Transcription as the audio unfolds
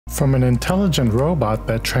From an intelligent robot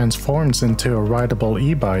that transforms into a rideable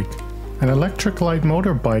e-bike, an electric light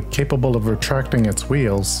motorbike capable of retracting its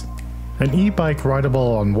wheels, an e-bike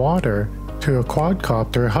rideable on water, to a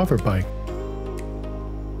quadcopter hoverbike.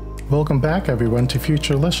 Welcome back everyone to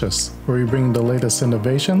Futurelicious, where we bring the latest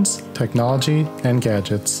innovations, technology, and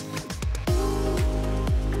gadgets.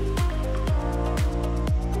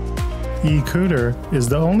 eQooder is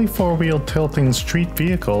the only four-wheel tilting street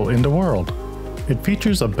vehicle in the world. It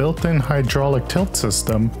features a built-in hydraulic tilt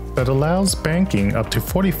system that allows banking up to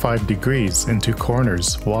 45 degrees into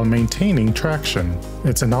corners while maintaining traction.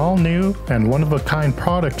 It's an all-new and one-of-a-kind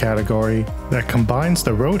product category that combines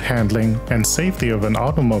the road handling and safety of an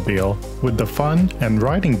automobile with the fun and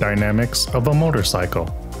riding dynamics of a motorcycle.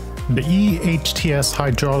 The EHTS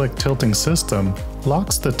hydraulic tilting system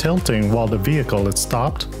locks the tilting while the vehicle is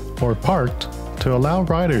stopped or parked to allow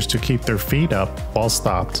riders to keep their feet up while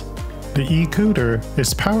stopped. The eQooder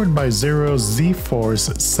is powered by Zero's Z-Force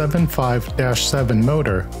 75-7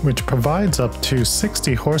 motor, which provides up to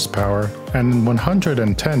 60 horsepower and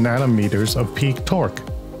 110 nanometers of peak torque.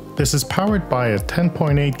 This is powered by a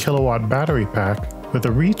 10.8 kilowatt battery pack with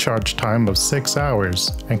a recharge time of 6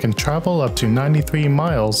 hours and can travel up to 93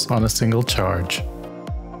 miles on a single charge.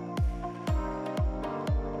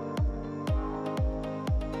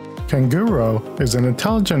 CanguRo is an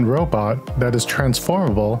intelligent robot that is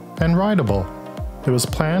transformable and rideable. It was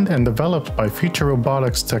planned and developed by Future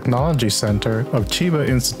Robotics Technology Center of Chiba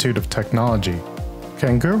Institute of Technology.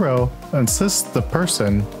 CanguRo assists the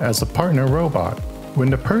person as a partner robot. When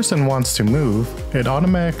the person wants to move, it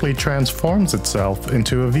automatically transforms itself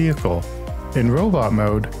into a vehicle. In robot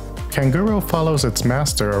mode, CanguRo follows its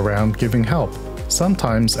master around giving help,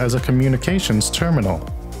 sometimes as a communications terminal.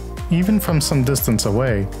 Even from some distance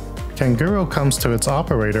away, CanguRo comes to its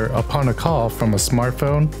operator upon a call from a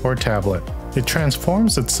smartphone or tablet. It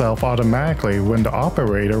transforms itself automatically when the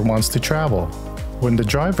operator wants to travel. When the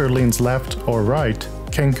driver leans left or right,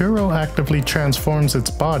 CanguRo actively transforms its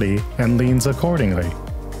body and leans accordingly.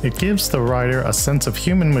 It gives the rider a sense of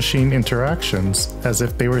human-machine interactions as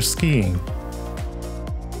if they were skiing.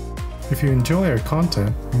 If you enjoy our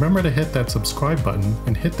content, remember to hit that subscribe button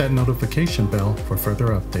and hit that notification bell for further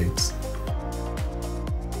updates.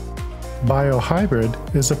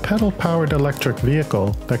 BioHybrid is a pedal-powered electric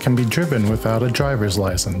vehicle that can be driven without a driver's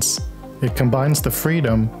license. It combines the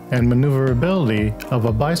freedom and maneuverability of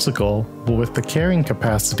a bicycle with the carrying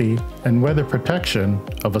capacity and weather protection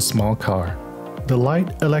of a small car. The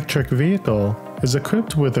light electric vehicle is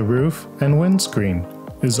equipped with a roof and windscreen,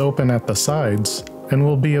 is open at the sides, and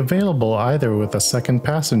will be available either with a second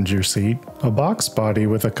passenger seat, a box body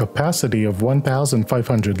with a capacity of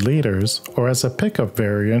 1,500 liters, or as a pickup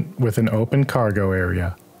variant with an open cargo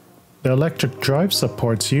area. The electric drive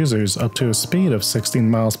supports users up to a speed of 16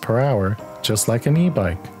 miles per hour, just like an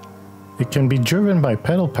e-bike. It can be driven by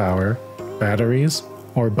pedal power, batteries,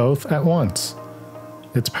 or both at once.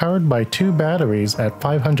 It's powered by 2 batteries at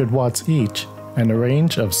 500 watts each and a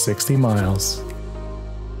range of 60 miles.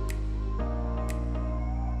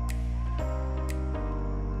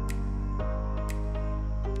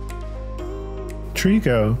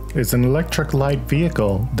 Triggo is an electric light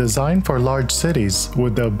vehicle designed for large cities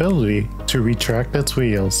with the ability to retract its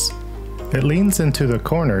wheels. It leans into the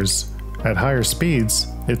corners. At higher speeds,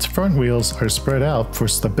 its front wheels are spread out for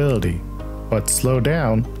stability, but slow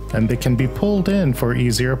down and they can be pulled in for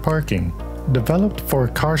easier parking. Developed for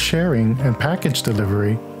car sharing and package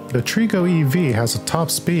delivery, the Triggo EV has a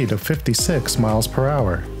top speed of 56 miles per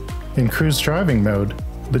hour. In cruise driving mode,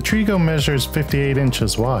 the Triggo measures 58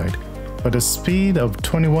 inches wide. But a speed of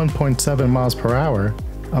 21.7 miles per hour,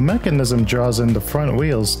 a mechanism draws in the front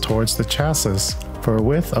wheels towards the chassis for a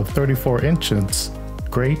width of 34 inches,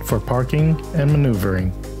 great for parking and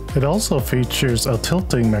maneuvering. It also features a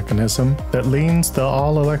tilting mechanism that leans the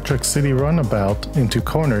all-electric city runabout into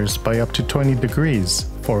corners by up to 20 degrees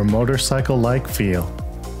for a motorcycle-like feel.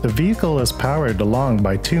 The vehicle is powered along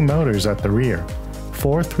by 2 motors at the rear,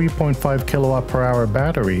 4 3.5 kilowatt per hour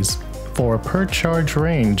batteries, for a per charge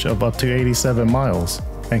range of up to 87 miles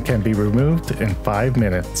and can be removed in 5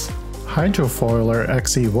 minutes. Hydrofoiler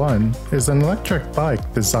XE-1 is an electric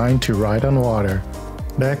bike designed to ride on water.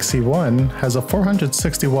 The XE-1 has a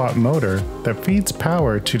 460 watt motor that feeds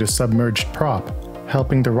power to the submerged prop,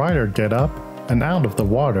 helping the rider get up and out of the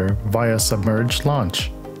water via submerged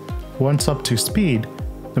launch. Once up to speed,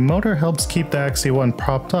 the motor helps keep the XE-1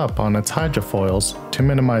 propped up on its hydrofoils to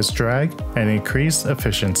minimize drag and increase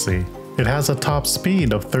efficiency. It has a top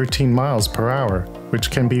speed of 13 miles per hour,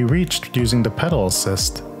 which can be reached using the pedal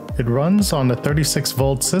assist. It runs on a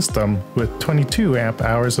 36-volt system with 22 amp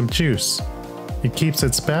hours of juice. It keeps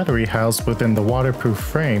its battery housed within the waterproof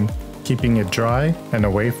frame, keeping it dry and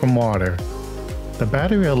away from water. The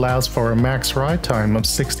battery allows for a max ride time of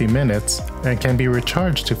 60 minutes and can be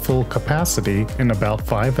recharged to full capacity in about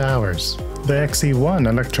 5 hours. The XE-1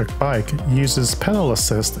 electric bike uses pedal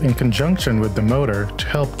assist in conjunction with the motor to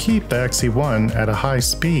help keep the XE-1 at a high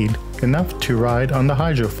speed enough to ride on the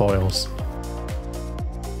hydrofoils.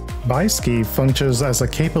 Biski functions as a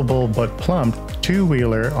capable but plump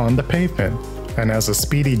two-wheeler on the pavement and as a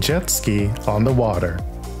speedy jet ski on the water.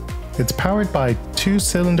 It's powered by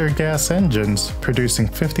two-cylinder gas engines producing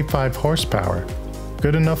 55 horsepower,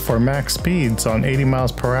 good enough for max speeds on 80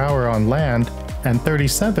 miles per hour on land and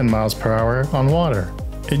 37 miles per hour on water.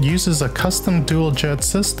 It uses a custom dual-jet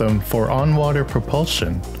system for on-water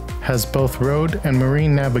propulsion, has both road and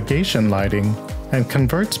marine navigation lighting, and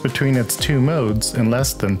converts between its two modes in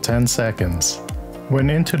less than 10 seconds. When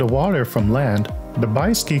into the water from land, the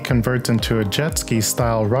Biski converts into a jet ski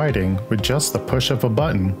style riding with just the push of a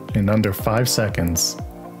button in under 5 seconds.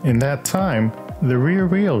 In that time, the rear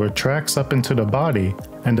wheel retracts up into the body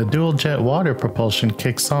and the dual jet water propulsion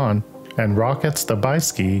kicks on and rockets the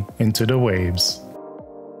Biski into the waves.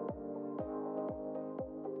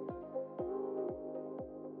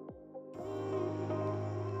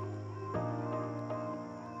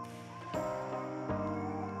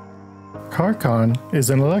 Carqon is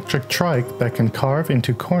an electric trike that can carve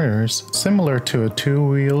into corners similar to a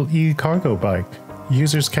two-wheel e-cargo bike.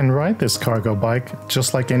 Users can ride this cargo bike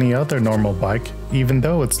just like any other normal bike, even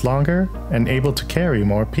though it's longer and able to carry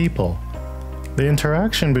more people. The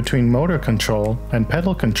interaction between motor control and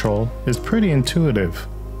pedal control is pretty intuitive.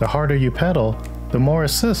 The harder you pedal, the more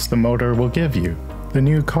assist the motor will give you. The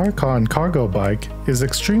new Carqon cargo bike is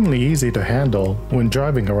extremely easy to handle when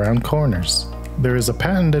driving around corners. There is a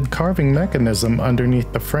patented carving mechanism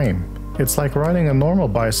underneath the frame. It's like riding a normal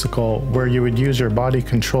bicycle where you would use your body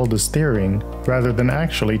control the steering rather than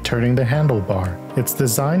actually turning the handlebar. It's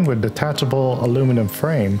designed with detachable aluminum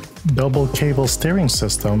frame, double cable steering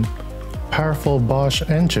system, powerful Bosch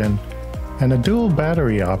engine, and a dual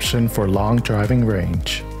battery option for long driving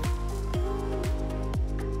range.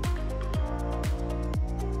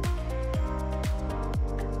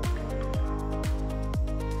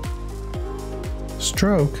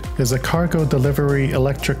 Stroke is a cargo delivery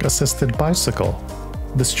electric assisted bicycle.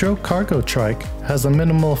 The Stroke cargo trike has a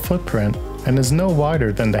minimal footprint and is no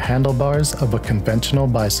wider than the handlebars of a conventional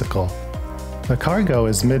bicycle. The cargo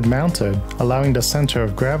is mid-mounted, allowing the center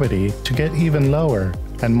of gravity to get even lower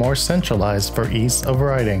and more centralized for ease of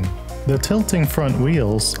riding. The tilting front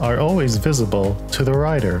wheels are always visible to the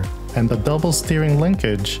rider, and the double steering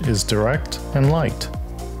linkage is direct and light.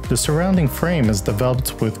 The surrounding frame is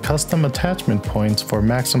developed with custom attachment points for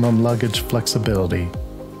maximum luggage flexibility.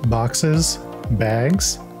 Boxes,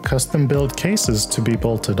 bags, custom-built cases to be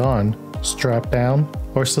bolted on, strapped down,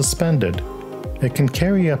 or suspended. It can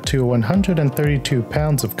carry up to 132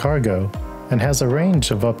 pounds of cargo and has a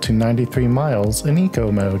range of up to 93 miles in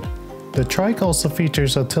eco mode. The trike also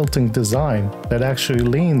features a tilting design that actually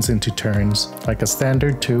leans into turns like a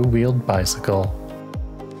standard two-wheeled bicycle.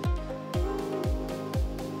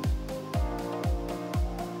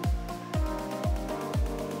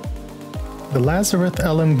 The Lazareth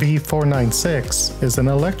LMV 496 is an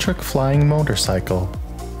electric flying motorcycle.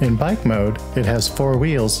 In bike mode, it has 4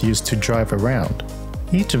 wheels used to drive around.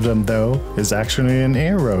 Each of them, though, is actually an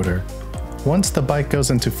air rotor. Once the bike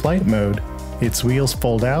goes into flight mode, its wheels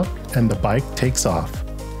fold out and the bike takes off.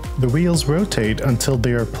 The wheels rotate until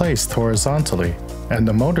they are placed horizontally, and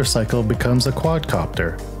the motorcycle becomes a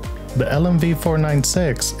quadcopter. The LMV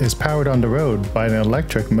 496 is powered on the road by an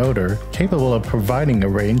electric motor capable of providing a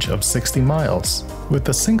range of 60 miles. With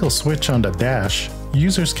a single switch on the dash,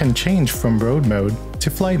 users can change from road mode to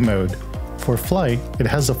flight mode. For flight, it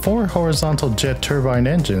has 4 horizontal jet turbine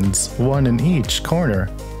engines, one in each corner,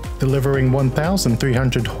 delivering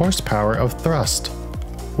 1,300 horsepower of thrust.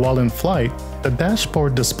 While in flight, the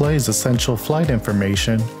dashboard displays essential flight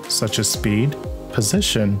information such as speed,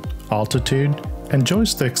 position, altitude, and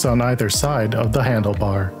joysticks on either side of the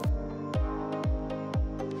handlebar.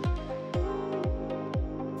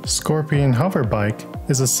 Scorpion Hoverbike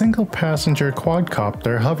is a single-passenger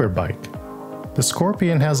quadcopter hoverbike. The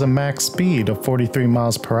Scorpion has a max speed of 43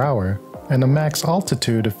 miles per hour and a max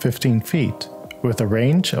altitude of 15 feet, with a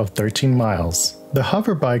range of 13 miles. The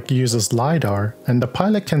hoverbike uses LiDAR, and the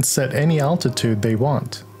pilot can set any altitude they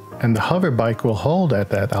want, and the hoverbike will hold at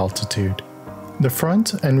that altitude. The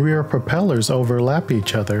front and rear propellers overlap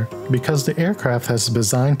each other because the aircraft has been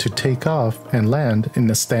designed to take off and land in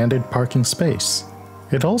a standard parking space.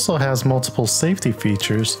 It also has multiple safety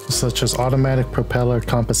features such as automatic propeller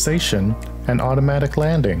compensation and automatic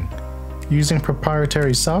landing. Using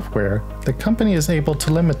proprietary software, the company is able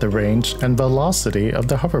to limit the range and velocity of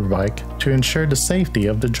the hoverbike to ensure the safety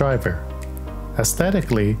of the driver.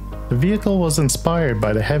 Aesthetically, the vehicle was inspired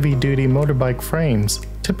by the heavy-duty motorbike frames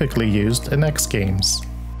typically used in X Games.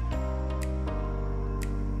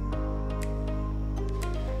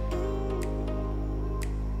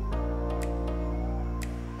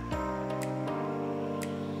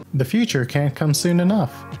 The future can't come soon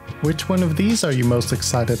enough. Which one of these are you most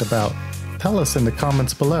excited about? Tell us in the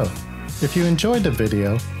comments below. If you enjoyed the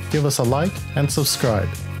video, give us a like and subscribe.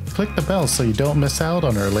 Click the bell so you don't miss out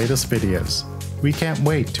on our latest videos. We can't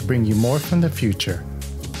wait to bring you more from the future.